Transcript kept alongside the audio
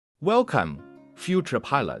Welcome, future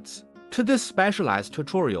pilots, to this specialized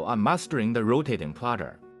tutorial on mastering the rotating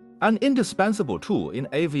plotter, an indispensable tool in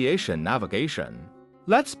aviation navigation.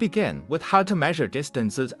 Let's begin with how to measure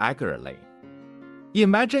distances accurately.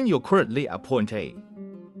 Imagine you're currently at point A,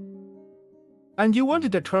 and you want to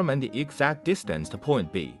determine the exact distance to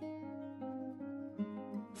point B.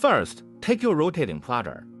 First, take your rotating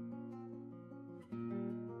plotter.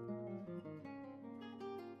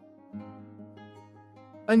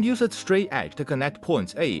 And use its straight edge to connect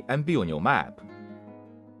points A and B on your map.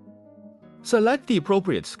 Select the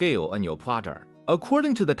appropriate scale on your plotter,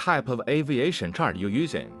 according to the type of aviation chart you're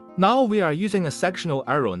using. Now we are using a sectional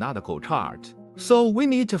aeronautical chart, so we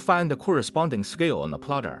need to find the corresponding scale on the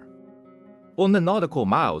plotter. On the nautical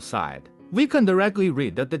miles side, we can directly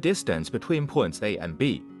read that the distance between points A and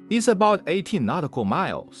B is about 18 nautical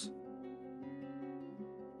miles.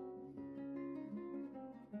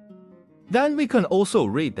 Then we can also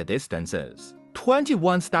read the distances,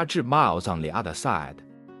 21 statute miles on the other side.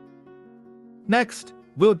 Next,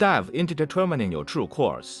 we'll dive into determining your true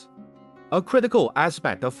course, a critical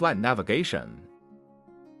aspect of flight navigation.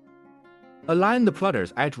 Align the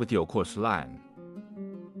plotter's edge with your course line.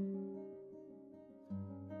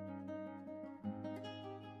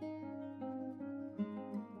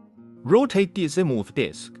 Rotate the azimuth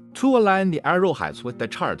disk to align the arrowheads with the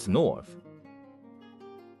chart's north.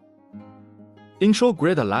 Ensure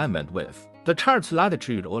grid alignment with the chart's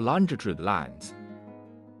latitude or longitude lines.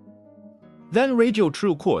 Then read your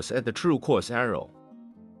true course at the true course arrow.